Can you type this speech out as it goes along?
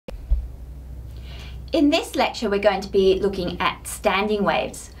In this lecture, we're going to be looking at standing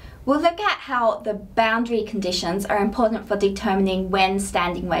waves. We'll look at how the boundary conditions are important for determining when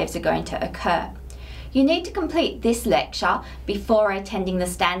standing waves are going to occur. You need to complete this lecture before attending the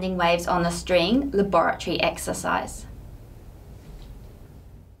standing waves on a string laboratory exercise.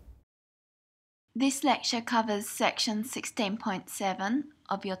 This lecture covers section 16.7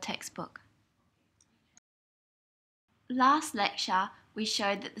 of your textbook. Last lecture, we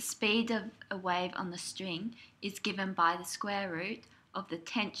showed that the speed of a wave on the string is given by the square root of the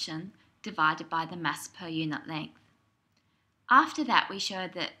tension divided by the mass per unit length. After that, we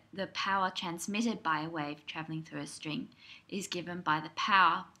showed that the power transmitted by a wave travelling through a string is given by the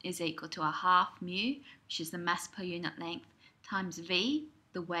power is equal to a half mu, which is the mass per unit length, times v,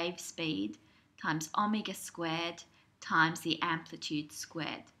 the wave speed, times omega squared, times the amplitude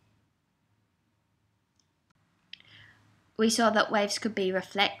squared. We saw that waves could be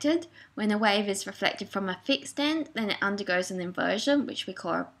reflected. When a wave is reflected from a fixed end, then it undergoes an inversion, which we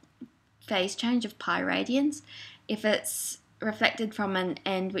call a phase change of pi radians. If it's reflected from an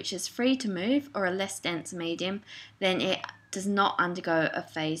end which is free to move or a less dense medium, then it does not undergo a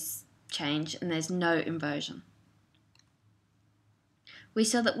phase change and there's no inversion. We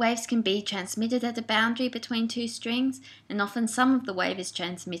saw that waves can be transmitted at a boundary between two strings, and often some of the wave is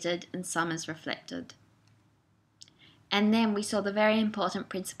transmitted and some is reflected. And then we saw the very important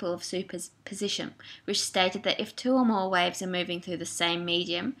principle of superposition, which stated that if two or more waves are moving through the same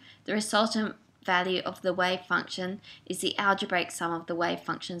medium, the resultant value of the wave function is the algebraic sum of the wave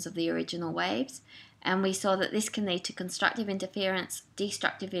functions of the original waves. And we saw that this can lead to constructive interference,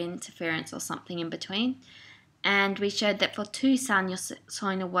 destructive interference, or something in between. And we showed that for two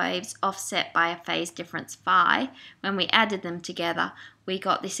sinusoidal waves offset by a phase difference phi, when we added them together, we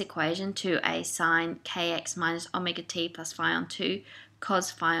got this equation to a sine kx minus omega t plus phi on 2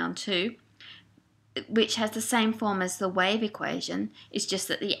 cos phi on 2, which has the same form as the wave equation, it's just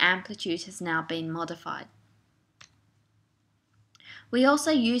that the amplitude has now been modified. We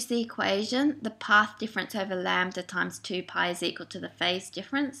also use the equation, the path difference over lambda times 2 pi is equal to the phase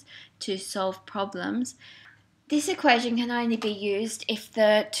difference, to solve problems. This equation can only be used if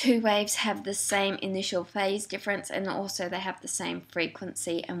the two waves have the same initial phase difference and also they have the same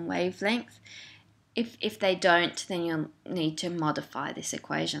frequency and wavelength. If they don't, then you'll need to modify this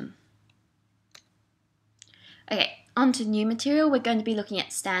equation. Okay, on to new material. We're going to be looking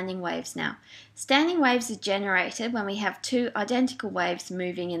at standing waves now. Standing waves are generated when we have two identical waves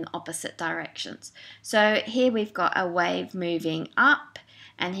moving in opposite directions. So here we've got a wave moving up,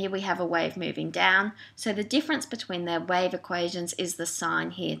 and here we have a wave moving down. So the difference between their wave equations is the sign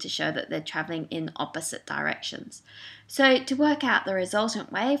here to show that they're travelling in opposite directions. So to work out the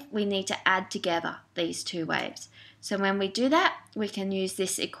resultant wave, we need to add together these two waves. So when we do that, we can use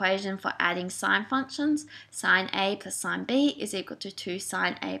this equation for adding sine functions. Sine A plus sine B is equal to 2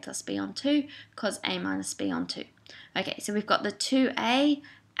 sine A plus B on 2 cos A minus B on 2. Okay, so we've got the 2A.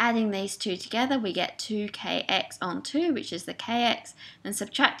 Adding these two together, we get 2kx on 2, which is the kx, and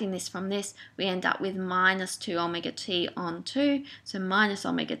subtracting this from this, we end up with minus 2 omega t on 2, so minus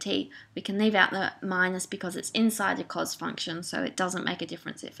omega t. We can leave out the minus because it's inside the cos function, so it doesn't make a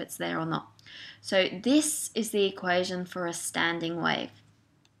difference if it's there or not. So this is the equation for a standing wave.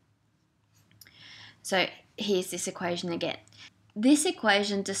 So here's this equation again. This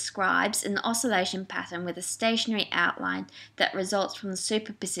equation describes an oscillation pattern with a stationary outline that results from the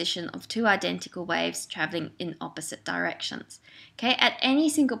superposition of two identical waves travelling in opposite directions. Okay, at any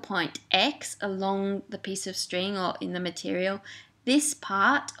single point x along the piece of string or in the material, this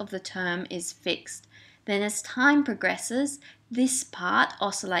part of the term is fixed. Then as time progresses, this part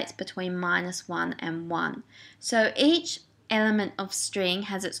oscillates between -1 and 1. So each element of string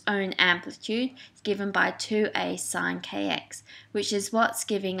has its own amplitude given by 2a sine kx, which is what's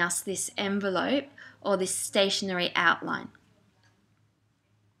giving us this envelope or this stationary outline.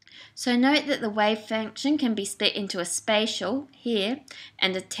 So note that the wave function can be split into a spatial here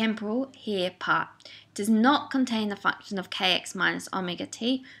and a temporal here part. It does not contain the function of kx minus omega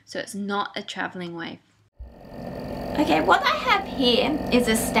t, so it's not a travelling wave. Okay, what I have here is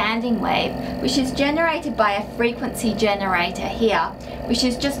a standing wave which is generated by a frequency generator here, which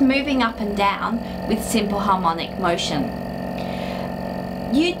is just moving up and down with simple harmonic motion.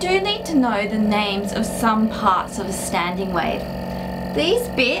 You do need to know the names of some parts of a standing wave. These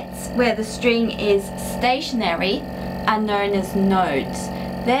bits where the string is stationary are known as nodes.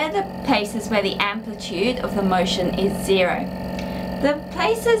 They're the places where the amplitude of the motion is 0. The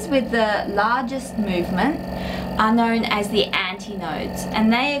places with the largest movement are known as the antinodes,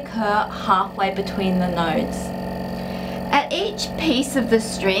 and they occur halfway between the nodes. At each piece of the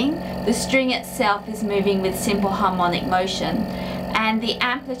string itself is moving with simple harmonic motion, and the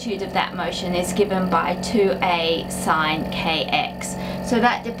amplitude of that motion is given by 2a sine kx. So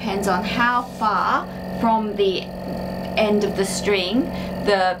that depends on how far from the end of the string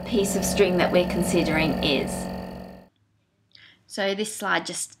the piece of string that we're considering is. So this slide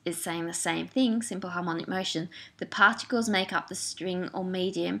just is saying the same thing, simple harmonic motion. The particles make up the string or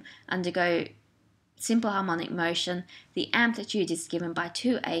medium undergo simple harmonic motion. The amplitude is given by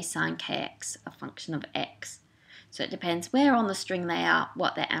 2a sine kx, a function of x. So it depends where on the string they are,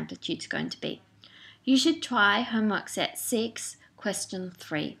 what their amplitude is going to be. You should try homework set 6, question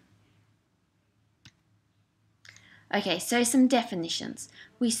 3. Okay, so some definitions.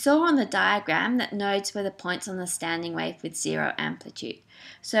 We saw on the diagram that nodes were the points on the standing wave with 0 amplitude.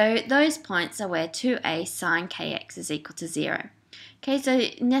 So those points are where 2a sine kx is equal to 0. Okay, so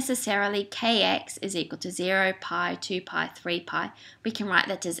necessarily kx is equal to 0, pi, 2 pi, 3 pi. We can write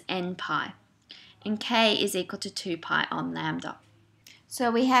that as n pi. And k is equal to 2 pi on lambda. So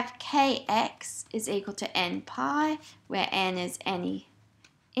we have kx is equal to n pi, where n is any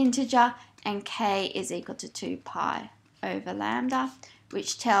integer, and k is equal to 2 pi over lambda,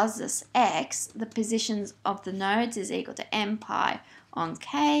 which tells us x, the positions of the nodes, is equal to n pi on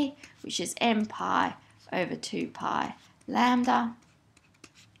k, which is n pi over 2 pi lambda,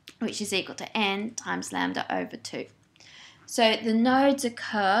 which is equal to n times lambda over 2. So the nodes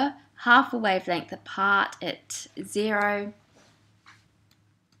occur half a wavelength apart at 0,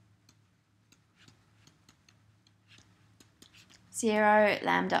 0,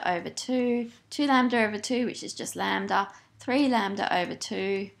 lambda over 2, 2 lambda over 2, which is just lambda, 3 lambda over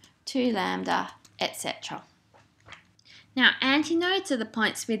 2, 2 lambda, etc. Now, antinodes are the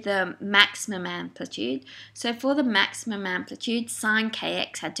points with the maximum amplitude. So for the maximum amplitude, sine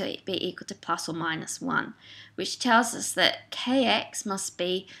kx had to be equal to plus or minus 1, which tells us that kx must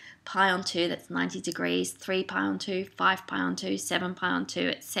be pi on 2, that's 90 degrees, 3 pi on 2, 5 pi on 2, 7 pi on 2,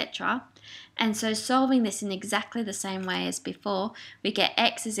 etc. And so solving this in exactly the same way as before, we get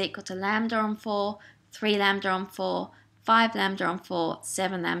x is equal to lambda on 4, 3 lambda on 4, 5 lambda on 4,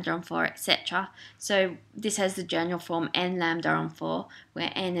 7 lambda on 4, etc. So this has the general form n lambda on 4,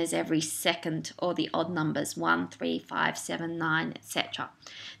 where n is every second, or the odd numbers, 1, 3, 5, 7, 9, etc.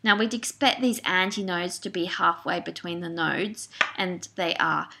 Now we'd expect these antinodes to be halfway between the nodes, and they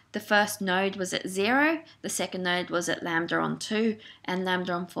are. The first node was at 0, the second node was at lambda on 2, and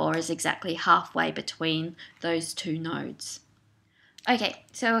lambda on 4 is exactly halfway between those two nodes. Okay,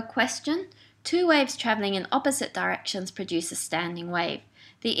 so a question. Two waves travelling in opposite directions produce a standing wave.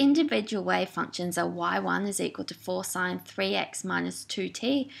 The individual wave functions are y1 is equal to 4 sine 3x minus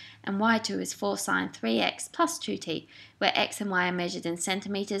 2t, and y2 is 4 sine 3x plus 2t, where x and y are measured in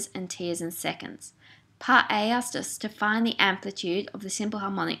centimetres and t is in seconds. Part A asked us to find the amplitude of the simple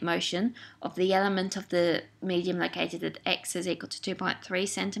harmonic motion of the element of the medium located at x is equal to 2.3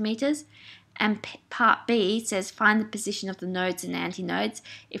 centimetres, and part B says find the position of the nodes and antinodes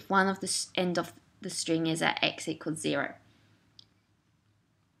if one of the end of the string is at x equals 0.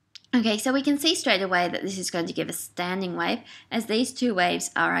 Okay, so we can see straight away that this is going to give a standing wave, as these two waves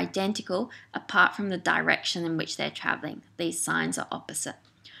are identical apart from the direction in which they're travelling. These signs are opposite.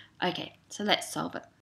 Okay, so let's solve it.